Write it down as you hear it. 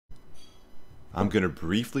I'm going to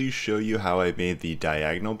briefly show you how I made the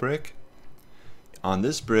diagonal brick. On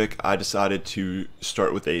this brick, I decided to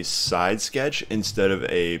start with a side sketch instead of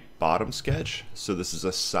a bottom sketch. So this is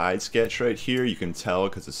a side sketch right here. You can tell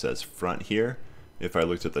because it says front here. If I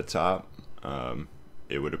looked at the top,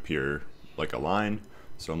 it would appear like a line.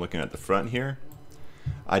 So I'm looking at the front here.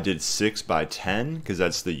 I did 6 by 10 because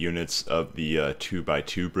that's the units of the 2 by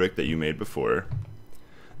 2 brick that you made before.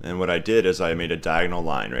 And what I did is I made a diagonal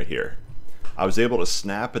line right here. I was able to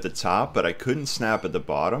snap at the top, but I couldn't snap at the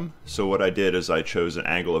bottom. So what I did is I chose an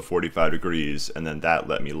angle of 45 degrees, and then that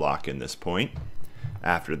let me lock in this point.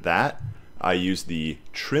 After that, I used the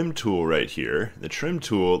trim tool right here. The trim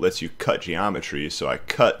tool lets you cut geometry, so I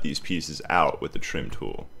cut these pieces out with the trim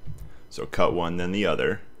tool. So cut one, then the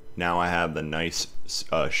other. Now I have the nice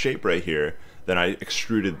shape right here. Then I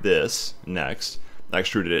extruded this next. I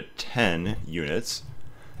extruded it 10 units,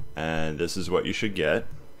 and this is what you should get.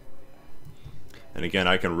 And again,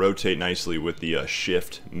 I can rotate nicely with the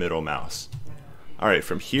shift middle mouse. Alright,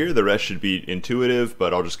 from here the rest should be intuitive,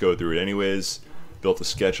 but I'll just go through it anyways. Built a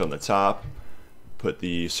sketch on the top, put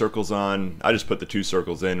the circles on. I just put the 2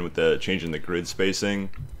 circles in with the changing the grid spacing,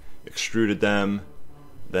 extruded them,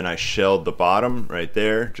 then I shelled the bottom right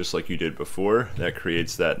there, just like you did before. That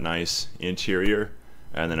creates that nice interior.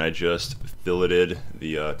 And then I just filleted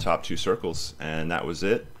the top 2 circles, and that was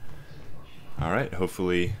it. Alright,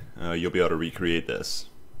 hopefully you'll be able to recreate this.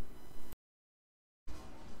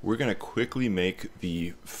 We're going to quickly make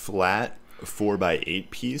the flat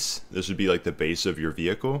 4x8 piece. This would be like the base of your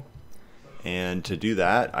vehicle. And to do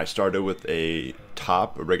that, I started with a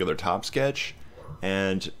regular top sketch.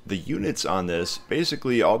 And the units on this,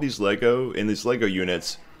 basically all these Lego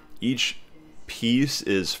units, each piece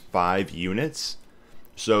is 5 units.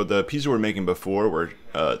 So the piece we were making before, where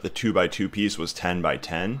the 2x2 piece was 10 by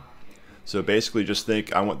 10. So basically just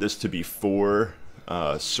think I want this to be 4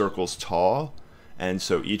 circles tall, and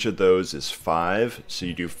so each of those is 5, so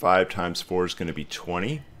you do 5 times 4 is going to be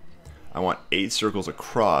 20. I want 8 circles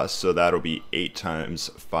across, so that'll be 8 times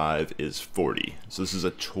 5 is 40. So this is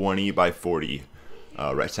a 20 by 40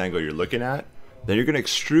 rectangle you're looking at. Then you're going to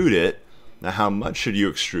extrude it. Now how much should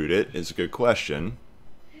you extrude it is a good question.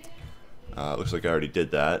 Looks like I already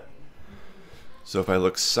did that. So if I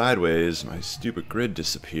look sideways, my stupid grid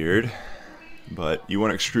disappeared. But you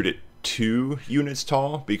want to extrude it 2 units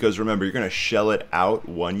tall, because remember, you're going to shell it out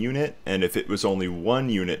 1 unit, and if it was only 1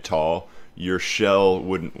 unit tall, your shell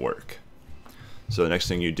wouldn't work. So the next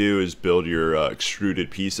thing you do is build your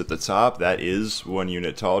extruded piece at the top. That is 1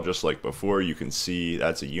 unit tall, just like before. You can see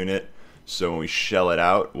that's a unit. So when we shell it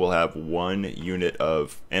out, we'll have 1 unit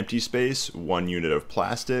of empty space, 1 unit of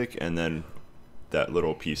plastic, and then that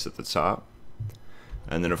little piece at the top.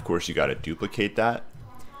 And then of course you got to duplicate that.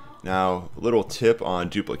 Now, a little tip on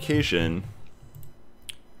duplication.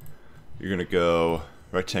 You're going to go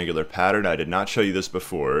rectangular pattern. I did not show you this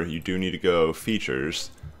before. You do need to go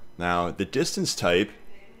features. Now, the distance type,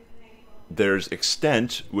 there's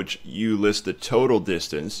extent, which you list the total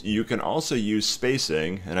distance. You can also use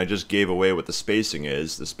spacing, and I just gave away what the spacing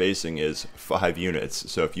is. The spacing is 5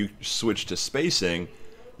 units. So if you switch to spacing,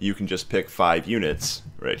 you can just pick 5 units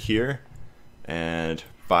right here and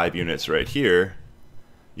 5 units right here.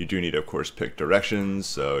 You do need to, of course, pick directions.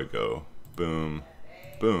 So go boom,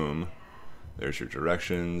 boom. There's your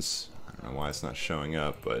directions. I don't know why it's not showing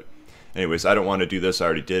up, but anyways, I don't want to do this. I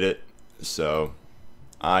already did it. So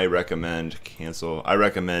I recommend cancel. I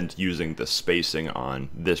recommend using the spacing on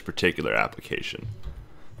this particular application.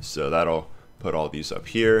 So that'll put all these up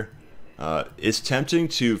here. It's tempting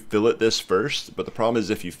to fillet this first, but the problem is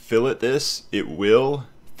if you fillet this, it will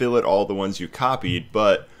fillet all the ones you copied,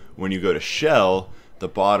 but when you go to shell, the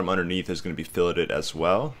bottom underneath is going to be filleted as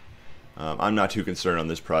well. I'm not too concerned on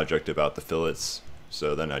this project about the fillets,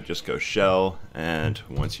 so then I just go shell, and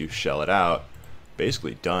once you shell it out,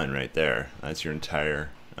 basically done right there. That's your entire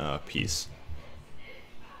piece.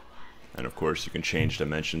 And of course you can change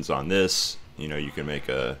dimensions on this. You know, you can make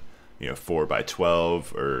a 4 by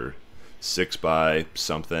 12 or 6 by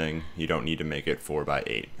something. You don't need to make it 4 by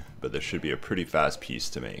 8, but this should be a pretty fast piece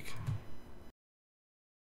to make.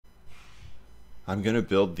 I'm going to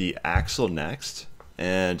build the axle next,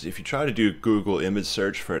 and if you try to do Google image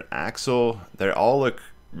search for an axle, they all look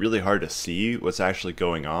really hard to see what's actually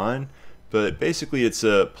going on, but basically it's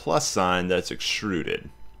a plus sign that's extruded.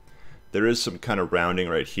 There is some kind of rounding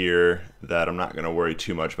right here that I'm not going to worry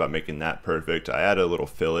too much about making that perfect. I added a little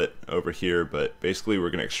fillet over here, but basically we're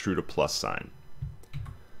going to extrude a plus sign.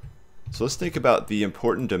 So let's think about the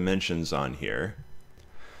important dimensions on here.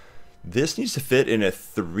 This needs to fit in a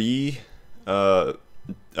 3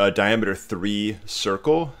 diameter 3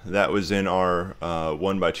 circle that was in our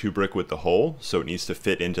 1x2 brick with the hole, so it needs to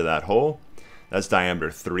fit into that hole. That's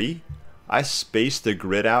diameter 3. I spaced the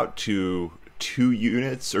grid out to 2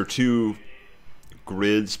 units or 2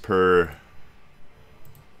 grids per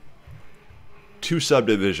 2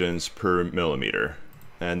 subdivisions per millimeter,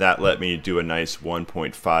 and that let me do a nice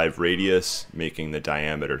 1.5 radius, making the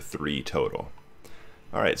diameter 3 total.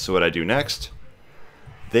 Alright, so what I do next,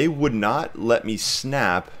 they would not let me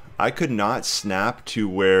snap. I could not snap to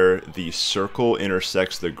where the circle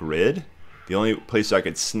intersects the grid. The only place I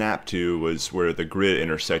could snap to was where the grid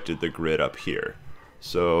intersected the grid up here.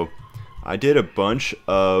 So I did a bunch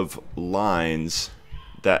of lines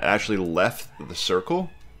that actually left the circle,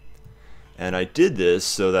 and I did this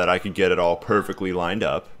so that I could get it all perfectly lined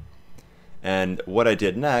up. And what I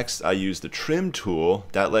did next, I used the trim tool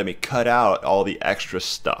that let me cut out all the extra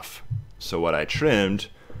stuff. So what I trimmed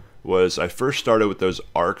was, I first started with those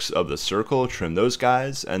arcs of the circle, trim those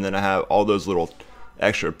guys, and then I have all those little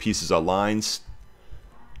extra pieces of lines.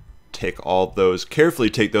 Take all those, carefully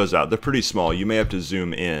take those out. They're pretty small. You may have to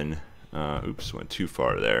zoom in. Oops, went too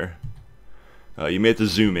far there. You may have to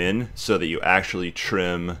zoom in so that you actually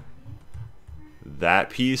trim that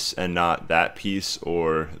piece and not that piece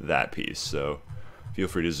or that piece. So feel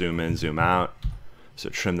free to zoom in, zoom out. So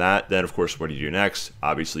trim that. Then of course, what do you do next?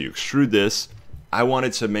 Obviously you extrude this. I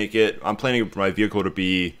wanted to make it, I'm planning for my vehicle to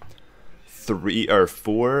be 3 or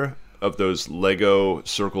 4 of those Lego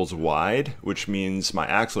circles wide, which means my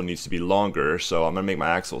axle needs to be longer. So I'm gonna make my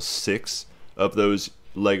axle 6 of those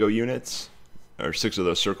Lego units, or 6 of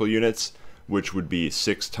those circle units, which would be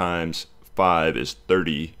 6 times 5 is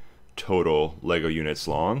 30 total Lego units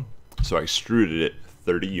long. So I extruded it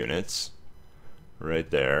 30 units right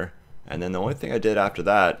there. And then the only thing I did after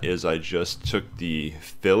that is I just took the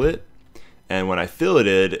fillet, and when I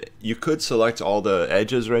filleted, you could select all the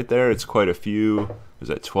edges right there. It's quite a few. Is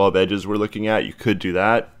that 12 edges we're looking at? You could do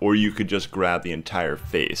that, or you could just grab the entire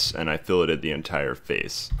face, and I filleted the entire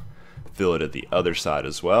face. Filleted the other side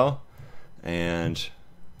as well, and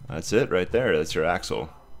that's it right there. That's your axle.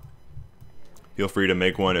 Feel free to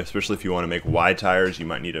make one, especially if you want to make wide tires. You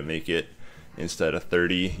might need to make it, instead of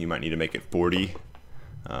 30, you might need to make it 40.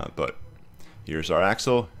 But here's our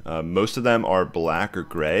axle. Most of them are black or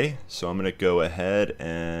gray, so I'm going to go ahead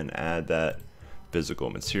and add that physical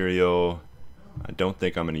material. I don't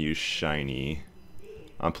think I'm going to use shiny.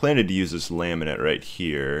 I'm planning to use this laminate right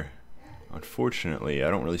here. Unfortunately, I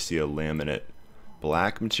don't really see a laminate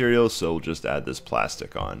black material, so we'll just add this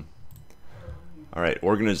plastic on. Alright,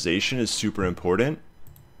 organization is super important.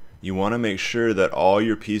 You want to make sure that all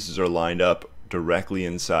your pieces are lined up directly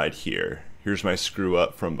inside here. Here's my screw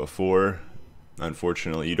up from before.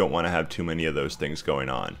 Unfortunately, you don't want to have too many of those things going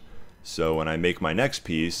on. So when I make my next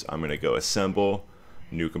piece, I'm going to go assemble,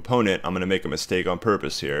 new component. I'm going to make a mistake on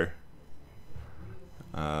purpose here.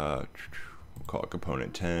 We'll call it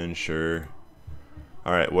component 10, sure.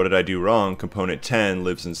 Alright, what did I do wrong? Component 10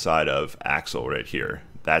 lives inside of axle right here.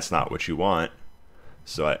 That's not what you want.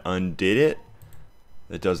 So I undid it.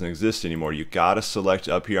 It doesn't exist anymore. You gotta select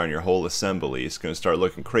up here on your whole assembly. It's gonna start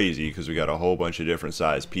looking crazy because we got a whole bunch of different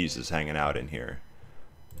size pieces hanging out in here.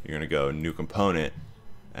 You're gonna go new component,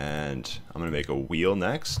 and I'm gonna make a wheel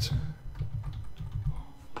next.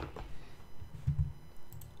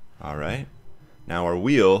 Alright, now our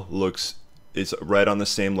wheel is right on the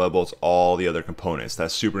same level as all the other components.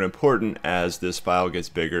 That's super important as this file gets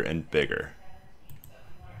bigger and bigger.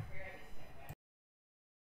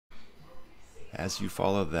 As you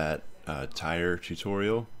follow that tire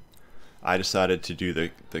tutorial, I decided to do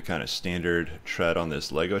the kind of standard tread on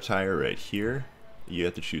this Lego tire right here. You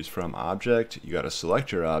have to choose from object. You got to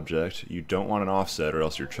select your object. You don't want an offset or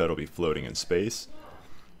else your tread will be floating in space.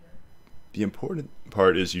 The important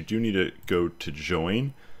part is you do need to go to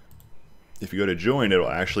join. If you go to join, it'll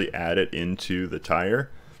actually add it into the tire.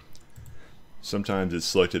 Sometimes it's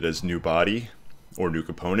selected as new body or new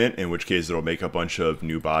component, in which case it'll make a bunch of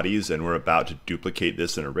new bodies, and we're about to duplicate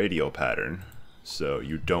this in a radial pattern. So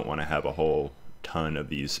you don't want to have a whole ton of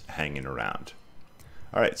these hanging around.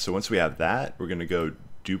 Alright, so once we have that, we're going to go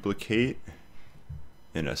duplicate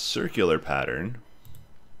in a circular pattern.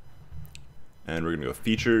 And we're going to go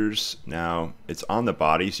features. Now, it's on the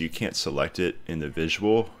body, so you can't select it in the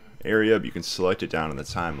visual area, but you can select it down in the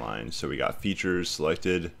timeline. So we got features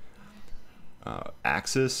selected,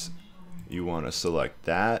 axis. You want to select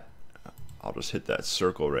that. I'll just hit that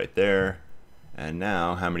circle right there. And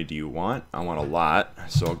now, how many do you want? I want a lot,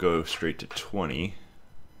 so I'll go straight to 20.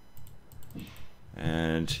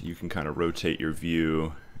 And you can kind of rotate your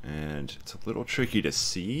view, and it's a little tricky to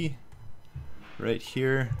see right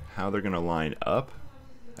here how they're going to line up.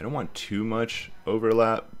 I don't want too much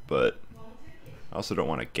overlap, but I also don't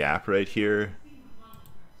want a gap right here.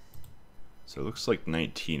 So it looks like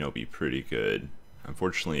 19 will be pretty good.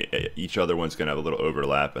 Unfortunately, each other one's going to have a little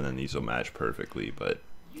overlap, and then these will match perfectly, but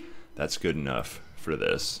that's good enough for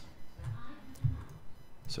this.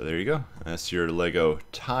 So there you go. That's your Lego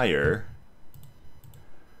tire.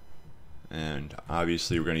 And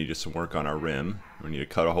obviously we're going to need some work on our rim. We need to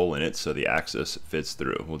cut a hole in it so the axis fits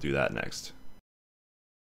through. We'll do that next.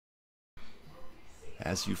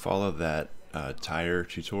 As you follow that tire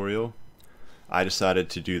tutorial, I decided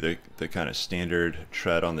to do the kind of standard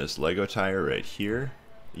tread on this Lego tire right here.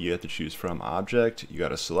 You have to choose from object. You got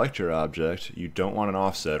to select your object. You don't want an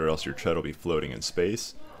offset or else your tread will be floating in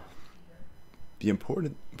space. The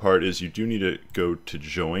important part is you do need to go to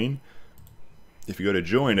join. If you go to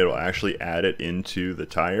join, it'll actually add it into the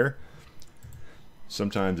tire.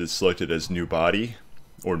 Sometimes it's selected as new body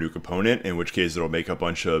or new component, in which case it'll make a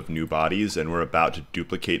bunch of new bodies, and we're about to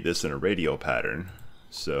duplicate this in a radial pattern.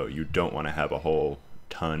 So you don't want to have a whole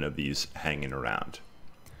ton of these hanging around.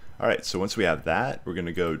 Alright, so once we have that, we're going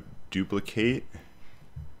to go duplicate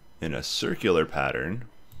in a circular pattern.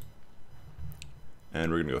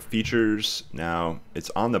 And we're going to go features. Now,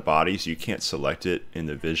 it's on the body, so you can't select it in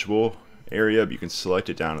the visual area, but you can select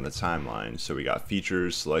it down in the timeline. So we got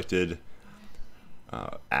features selected,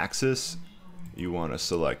 axis. You want to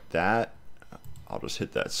select that. I'll just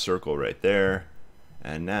hit that circle right there.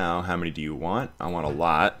 And now, how many do you want? I want a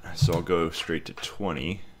lot, so I'll go straight to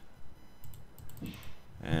 20.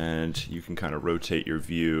 And you can kind of rotate your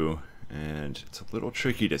view, and it's a little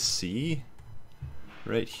tricky to see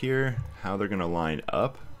right here how they're going to line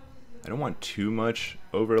up. I don't want too much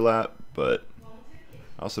overlap, but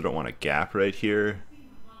I also don't want a gap right here.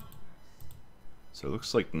 So it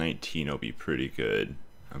looks like 19 will be pretty good.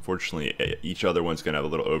 Unfortunately, each other one's going to have a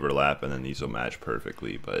little overlap, and then these will match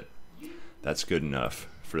perfectly, but that's good enough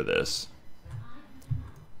for this.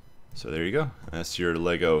 So there you go. That's your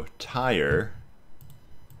Lego tire.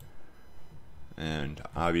 And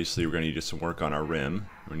obviously we're going to need some work on our rim.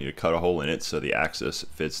 We need to cut a hole in it so the axis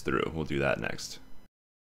fits through. We'll do that next.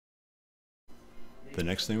 The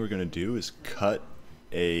next thing we're going to do is cut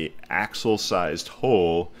a axle-sized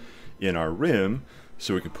hole in our rim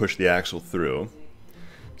so we can push the axle through.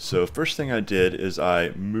 So first thing I did is I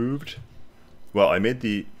made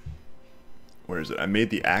the I made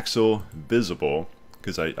the axle visible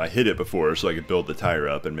because I hit it before so I could build the tire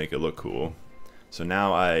up and make it look cool. So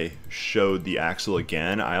now I showed the axle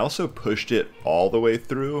again. I also pushed it all the way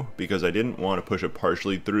through because I didn't want to push it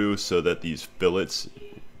partially through so that these fillets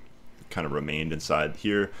kind of remained inside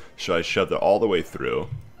here. So I shoved it all the way through.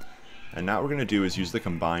 And now what we're going to do is use the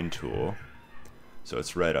combine tool. So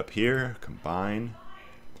it's right up here, combine.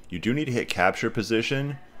 You do need to hit capture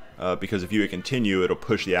position because if you hit continue, it'll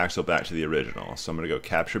push the axle back to the original. So I'm going to go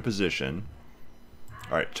capture position.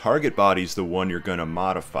 Alright, target body is the one you're going to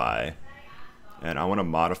modify. And I want to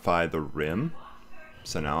modify the rim.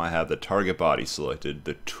 So now I have the target body selected.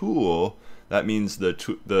 The tool, that means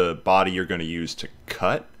the body you're going to use to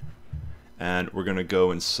cut. And we're going to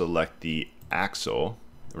go and select the axle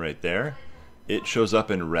right there. It shows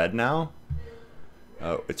up in red now.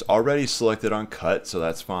 It's already selected on cut, so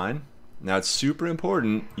that's fine. Now it's super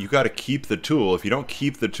important, you got to keep the tool. If you don't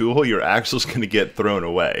keep the tool, your axle's going to get thrown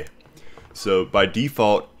away. So by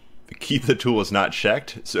default, keep the tool is not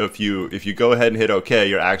checked. So if you go ahead and hit OK,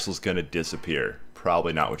 your axle's going to disappear.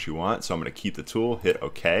 Probably not what you want. So I'm going to keep the tool, hit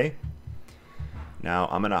OK. Now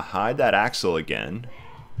I'm going to hide that axle again.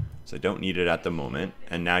 So I don't need it at the moment.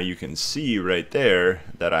 And now you can see right there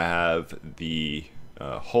that I have the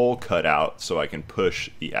hole cut out so I can push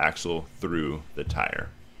the axle through the tire.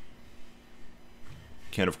 You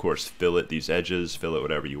can of course fillet these edges, fillet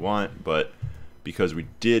whatever you want, but because we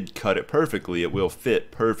did cut it perfectly, it will fit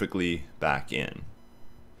perfectly back in.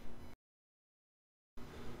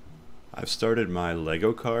 I've started my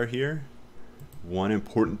Lego car here. One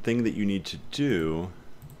important thing that you need to do,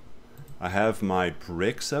 I have my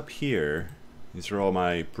bricks up here. These are all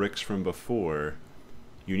my bricks from before.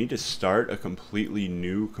 You need to start a completely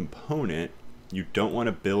new component. You don't want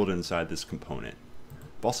to build inside this component.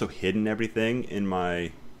 I've also hidden everything in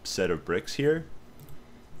my set of bricks here.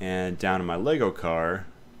 And down in my Lego car,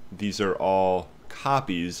 these are all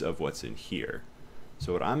copies of what's in here.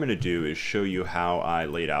 So what I'm going to do is show you how I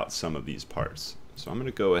laid out some of these parts. So I'm going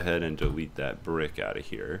to go ahead and delete that brick out of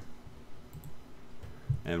here.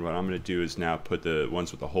 And what I'm going to do is now put the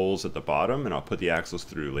ones with the holes at the bottom, and I'll put the axles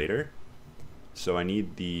through later. So I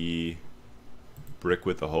need the brick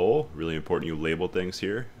with the hole. Really important you label things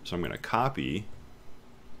here. So I'm going to copy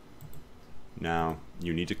Now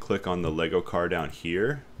you need to click on the Lego car down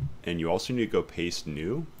here, and you also need to go paste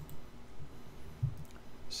new.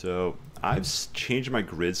 So I've changed my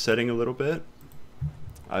grid setting a little bit.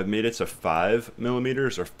 I've made it to 5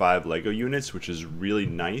 millimeters or 5 Lego units, which is really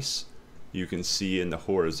nice. You can see in the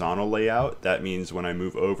horizontal layout, that means when I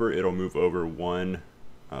move over, it'll move over one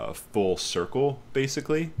full circle,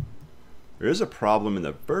 basically. There is a problem in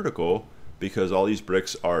the vertical because all these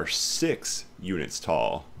bricks are 6 units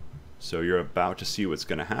tall. So you're about to see what's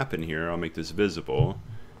going to happen here. I'll make this visible.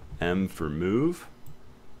 M for move.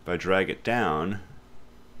 If I drag it down,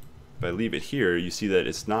 if I leave it here, you see that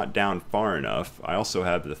it's not down far enough. I also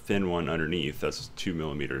have the thin one underneath, that's 2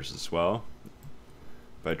 millimeters as well.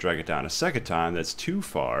 If I drag it down a second time, that's too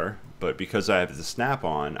far, but because I have the snap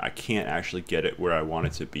on, I can't actually get it where I want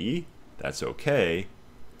it to be. That's okay.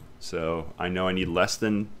 So I know I need less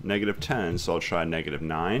than -10, so I'll try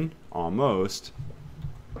 -9, almost,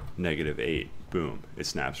 -8. Boom, it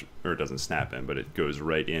snaps, or it doesn't snap in, but it goes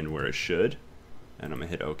right in where it should. And I'm gonna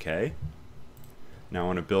hit OK. Now I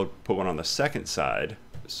want to put one on the second side,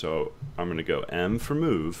 so I'm going to go M for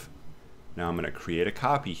move. Now I'm going to create a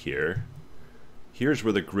copy here. Here's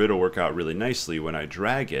where the grid will work out really nicely. When I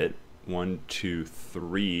drag it 1, 2,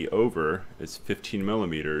 3 over, it's 15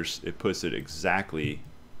 millimeters. It puts it exactly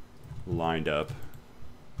lined up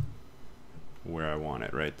where I want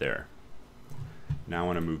it, right there. Now I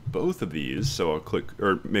want to move both of these, so I'll click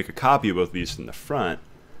or make a copy of both of these from the front.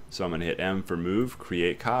 So I'm going to hit M for move,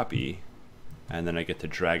 create copy. And then I get to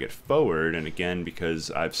drag it forward, and again, because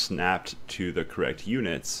I've snapped to the correct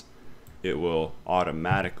units, it will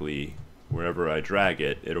automatically, wherever I drag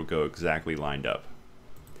it, it'll go exactly lined up.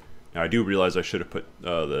 Now I do realize I should have put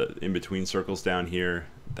the in-between circles down here.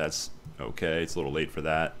 That's okay, it's a little late for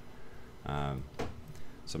that.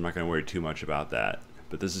 So I'm not going to worry too much about that.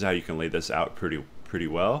 But this is how you can lay this out pretty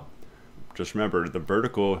well. Just remember, the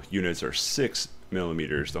vertical units are 6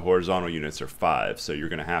 millimeters, the horizontal units are 5, so you're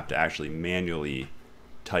going to have to actually manually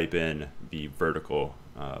type in the vertical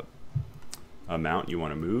amount you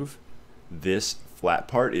want to move. This flat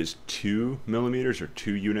part is 2 millimeters or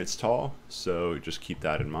 2 units tall, so just keep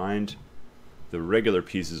that in mind. The regular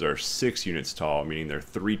pieces are 6 units tall, meaning they're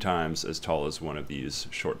 3 times as tall as one of these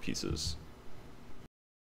short pieces.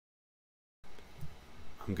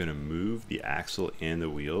 I'm going to move the axle and the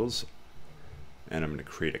wheels, and I'm going to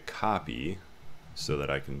create a copy so that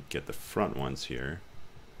I can get the front ones here.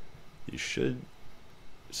 You should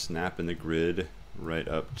snap in the grid right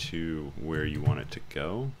up to where you want it to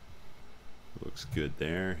go. Looks good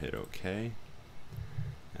there, hit OK.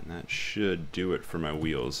 And that should do it for my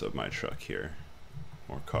wheels of my truck here,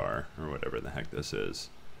 or car, or whatever the heck this is.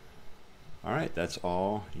 Alright, that's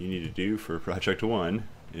all you need to do for project 1,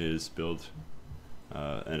 is build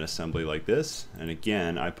an assembly like this. And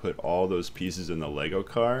again, I put all those pieces in the Lego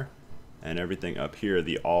car, and everything up here,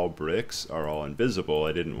 the all bricks, are all invisible.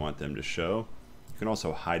 I didn't want them to show. You can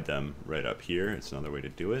also hide them right up here. It's another way to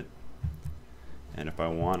do it. And if I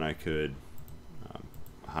want, I could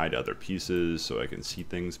hide other pieces so I can see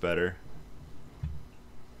things better.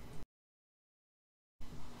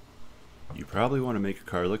 You probably want to make a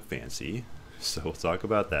car look fancy, so we'll talk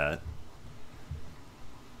about that.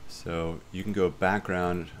 So you can go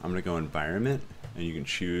background, I'm going to go environment, and you can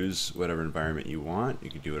choose whatever environment you want. You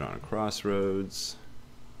can do it on a crossroads.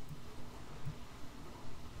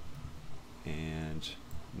 And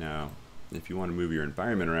now, if you want to move your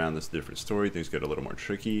environment around, that's a different story. Things get a little more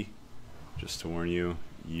tricky. Just to warn you,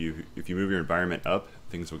 if you move your environment up,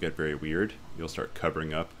 things will get very weird. You'll start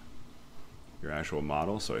covering up your actual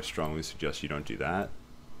model, so I strongly suggest you don't do that.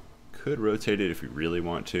 Could rotate it if you really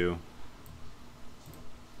want to.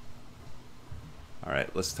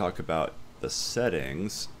 Alright, let's talk about the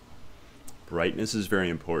settings. Brightness is very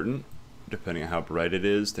important. Depending on how bright it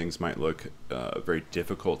is, things might look very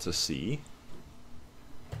difficult to see.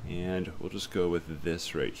 And we'll just go with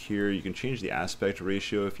this right here. You can change the aspect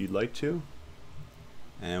ratio if you'd like to.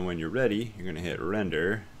 And when you're ready, you're going to hit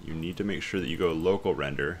render. You need to make sure that you go local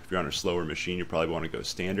render. If you're on a slower machine, you probably want to go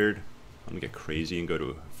standard. I'm going to get crazy and go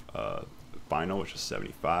to final, which is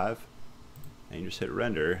 75. And you just hit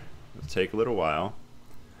render. It'll take a little while.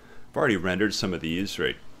 I've already rendered some of these,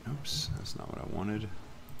 right? Oops, that's not what I wanted.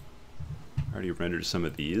 I already rendered some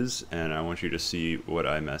of these, and I want you to see what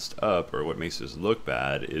I messed up, or what makes this look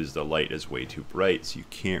bad, is the light is way too bright, so you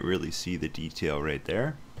can't really see the detail right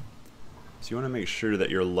there. So you want to make sure that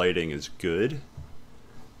your lighting is good.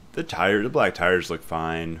 The black tires look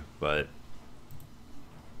fine, but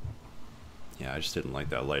yeah, I just didn't like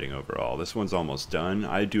that lighting overall. This one's almost done.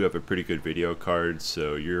 I do have a pretty good video card,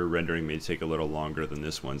 so your rendering may take a little longer than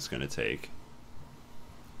this one's going to take.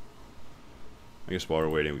 I guess while we're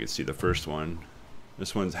waiting, we can see the first one.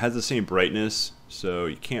 This one has the same brightness, so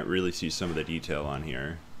you can't really see some of the detail on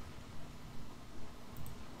here.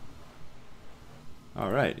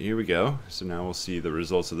 Alright, here we go. So now we'll see the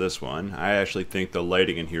results of this one. I actually think the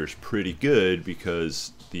lighting in here is pretty good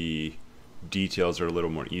because the details are a little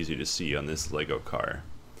more easy to see on this Lego car.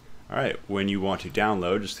 Alright, when you want to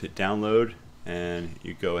download, just hit download and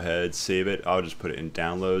you go ahead, save it. I'll just put it in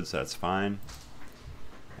downloads, that's fine.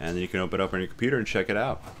 And then you can open it up on your computer and check it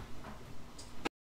out.